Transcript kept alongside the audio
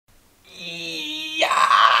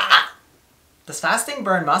Does fasting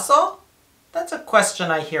burn muscle? That's a question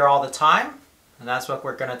I hear all the time, and that's what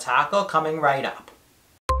we're going to tackle coming right up.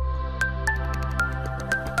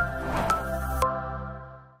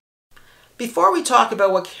 Before we talk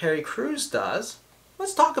about what Carey Crews does,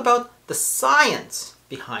 let's talk about the science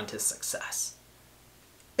behind his success.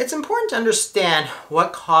 It's important to understand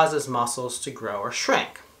what causes muscles to grow or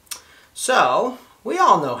shrink. So, we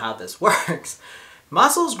all know how this works.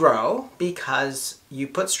 Muscles grow because you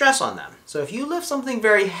put stress on them. So if you lift something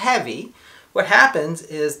very heavy, what happens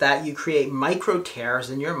is that you create micro tears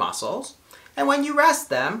in your muscles, and when you rest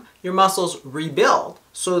them, your muscles rebuild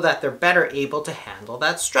so that they're better able to handle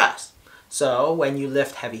that stress. So when you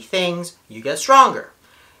lift heavy things, you get stronger.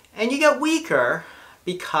 And you get weaker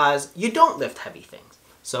because you don't lift heavy things.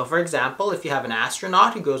 So for example, if you have an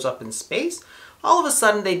astronaut who goes up in space, all of a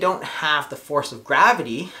sudden they don't have the force of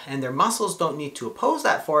gravity and their muscles don't need to oppose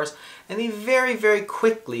that force, and they very, very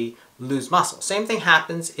quickly lose muscle. Same thing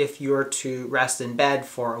happens if you were to rest in bed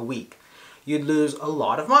for a week. You'd lose a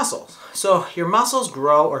lot of muscles. So your muscles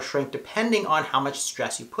grow or shrink depending on how much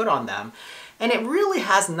stress you put on them, and it really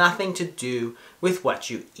has nothing to do with what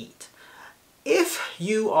you eat. If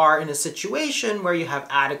you are in a situation where you have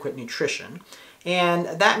adequate nutrition,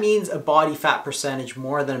 and that means a body fat percentage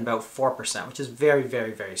more than about 4%, which is very,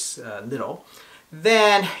 very, very little,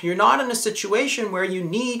 then you're not in a situation where you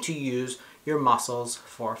need to use your muscles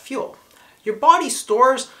for fuel. Your body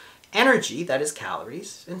stores energy, that is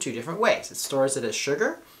calories, in two different ways. It stores it as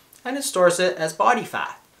sugar and it stores it as body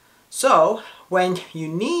fat. So when you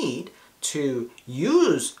need to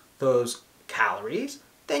use those calories,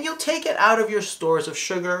 then you'll take it out of your stores of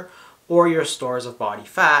sugar or your stores of body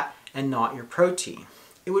fat and not your protein.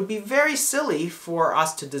 It would be very silly for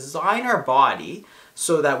us to design our body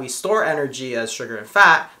so that we store energy as sugar and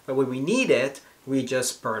fat, but when we need it, we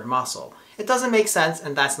just burn muscle. It doesn't make sense,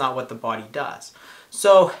 and that's not what the body does.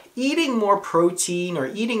 So eating more protein or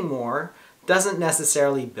eating more doesn't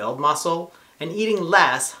necessarily build muscle, and eating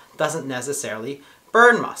less doesn't necessarily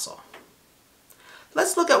burn muscle.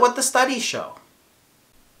 Let's look at what the studies show.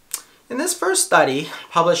 In this first study,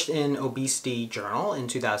 published in Obesity Journal in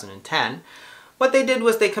 2010, what they did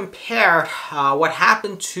was they compared what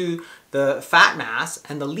happened to the fat mass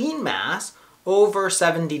and the lean mass over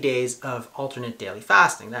 70 days of alternate daily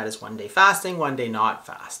fasting. That is 1 day fasting, 1 day not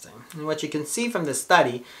fasting. And what you can see from this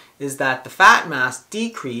study is that the fat mass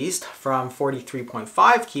decreased from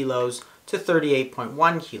 43.5 kilos to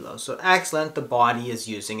 38.1 kilos. So excellent, the body is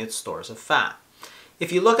using its stores of fat.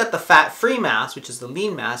 If you look at the fat-free mass, which is the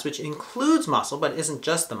lean mass, which includes muscle but isn't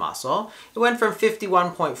just the muscle, it went from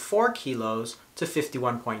 51.4 kilos to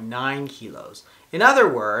 51.9 kilos. In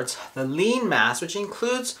other words, the lean mass, which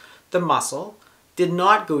includes the muscle, did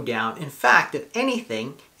not go down. In fact, if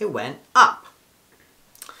anything, it went up.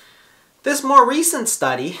 This more recent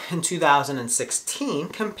study in 2016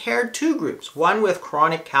 compared two groups, one with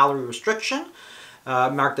chronic calorie restriction,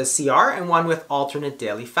 marked as CR, and one with alternate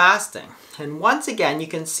daily fasting. And once again, you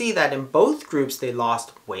can see that in both groups they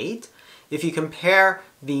lost weight. If you compare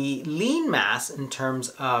the lean mass in terms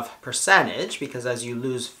of percentage, because as you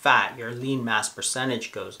lose fat, your lean mass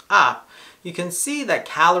percentage goes up, you can see that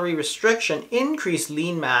calorie restriction increased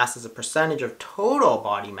lean mass as a percentage of total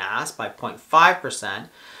body mass by 0.5%,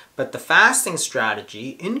 but the fasting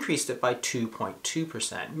strategy increased it by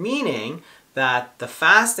 2.2%, meaning that the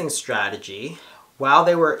fasting strategy, while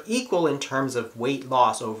they were equal in terms of weight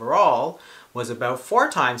loss overall, was about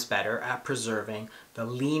 4 times better at preserving the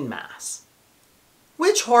lean mass.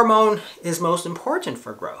 Which hormone is most important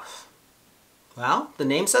for growth? Well, the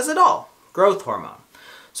name says it all, growth hormone.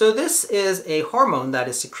 So this is a hormone that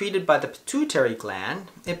is secreted by the pituitary gland.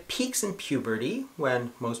 It peaks in puberty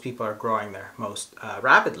when most people are growing there most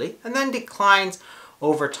rapidly, and then declines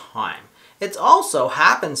over time. It also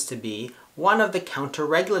happens to be one of the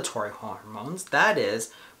counter-regulatory hormones. That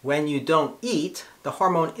is, when you don't eat, the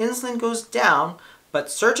hormone insulin goes down, but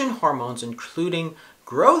certain hormones, including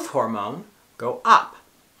growth hormone, go up.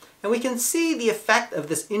 And we can see the effect of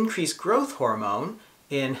this increased growth hormone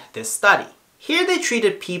in this study. Here they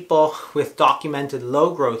treated people with documented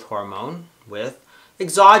low growth hormone with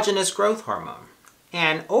exogenous growth hormone.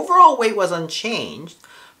 And overall weight was unchanged,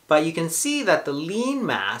 but you can see that the lean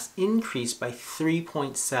mass increased by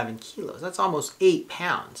 3.7 kilos. That's almost 8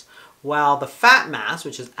 pounds. While the fat mass,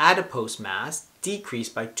 which is adipose mass,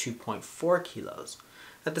 decreased by 2.4 kilos.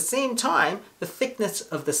 At the same time, the thickness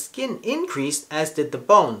of the skin increased, as did the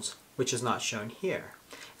bones, which is not shown here.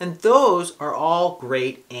 And those are all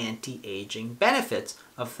great anti-aging benefits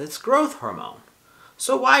of this growth hormone.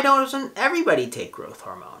 So why doesn't everybody take growth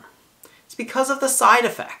hormone? It's because of the side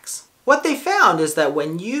effects. What they found is that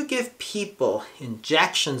when you give people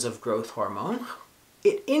injections of growth hormone,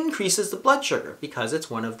 it increases the blood sugar because it's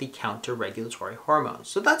one of the counter-regulatory hormones.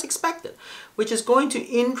 So that's expected, which is going to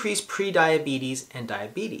increase prediabetes and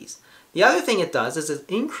diabetes. The other thing it does is it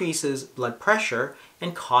increases blood pressure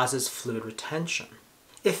and causes fluid retention.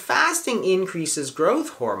 If fasting increases growth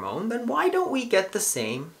hormone, then why don't we get the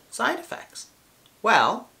same side effects?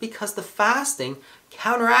 Well, because the fasting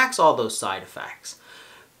counteracts all those side effects.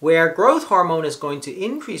 Where growth hormone is going to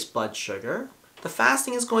increase blood sugar, the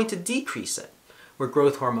fasting is going to decrease it. Where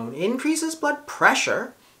growth hormone increases blood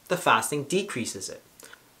pressure, the fasting decreases it.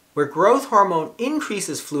 Where growth hormone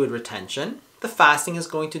increases fluid retention, the fasting is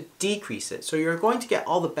going to decrease it. So you're going to get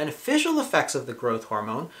all the beneficial effects of the growth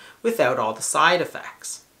hormone without all the side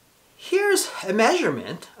effects. Here's a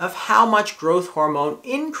measurement of how much growth hormone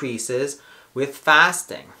increases with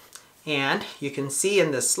fasting. And you can see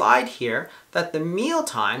in this slide here that the meal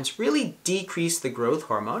times really decrease the growth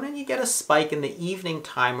hormone and you get a spike in the evening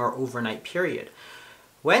time or overnight period.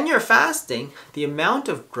 When you're fasting, the amount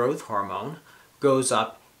of growth hormone goes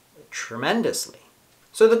up tremendously.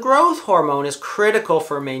 So the growth hormone is critical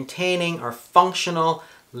for maintaining our functional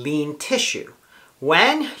lean tissue.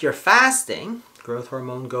 When you're fasting, growth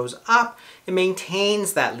hormone goes up, it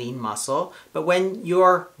maintains that lean muscle, but when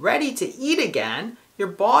you're ready to eat again, your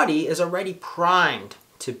body is already primed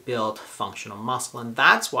to build functional muscle, and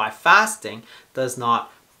that's why fasting does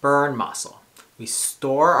not burn muscle. We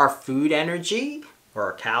store our food energy or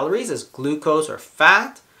our calories as glucose or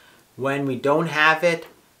fat. When we don't have it,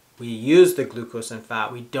 we use the glucose and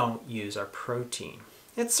fat, we don't use our protein.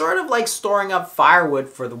 It's sort of like storing up firewood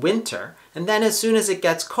for the winter, and then as soon as it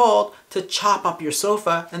gets cold, to chop up your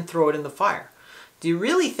sofa and throw it in the fire. Do you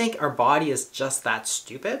really think our body is just that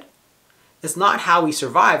stupid? It's not how we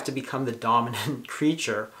survive to become the dominant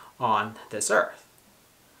creature on this earth.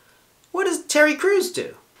 What does Terry Crews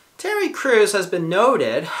do? Terry Crews has been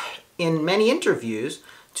noted in many interviews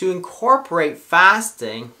to incorporate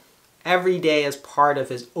fasting every day as part of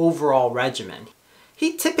his overall regimen.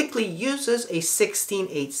 He typically uses a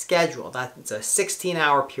 16-8 schedule. That's a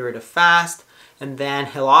 16-hour period of fast, and then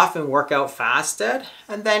he'll often work out fasted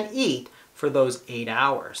and then eat for those 8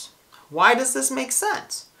 hours. Why does this make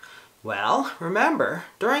sense? Well, remember,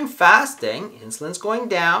 during fasting, insulin's going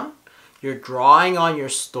down, you're drawing on your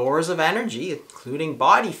stores of energy, including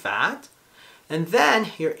body fat, and then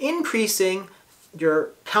you're increasing your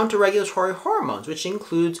counter-regulatory hormones, which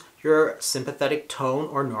includes your sympathetic tone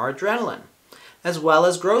or noradrenaline, as well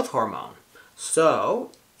as growth hormone. So,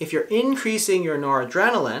 if you're increasing your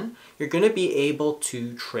noradrenaline, you're going to be able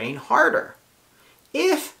to train harder.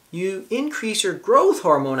 If you increase your growth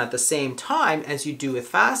hormone at the same time as you do with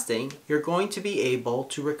fasting, you're going to be able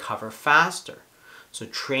to recover faster. So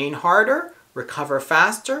train harder, recover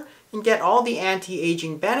faster, and get all the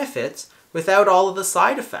anti-aging benefits without all of the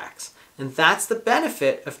side effects. And that's the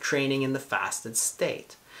benefit of training in the fasted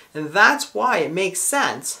state. And that's why it makes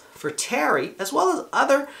sense for Terry, as well as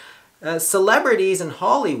other celebrities in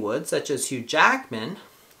Hollywood, such as Hugh Jackman,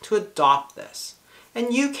 to adopt this.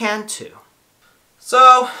 And you can too.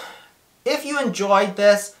 So, if you enjoyed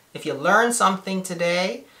this, if you learned something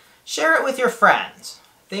today, share it with your friends.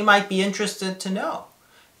 They might be interested to know.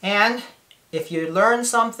 And if you learned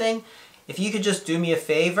something, if you could just do me a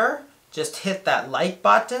favor, just hit that like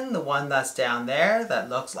button, the one that's down there that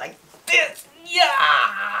looks like this.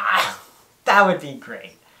 Yeah! That would be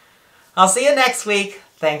great. I'll see you next week.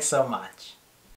 Thanks so much.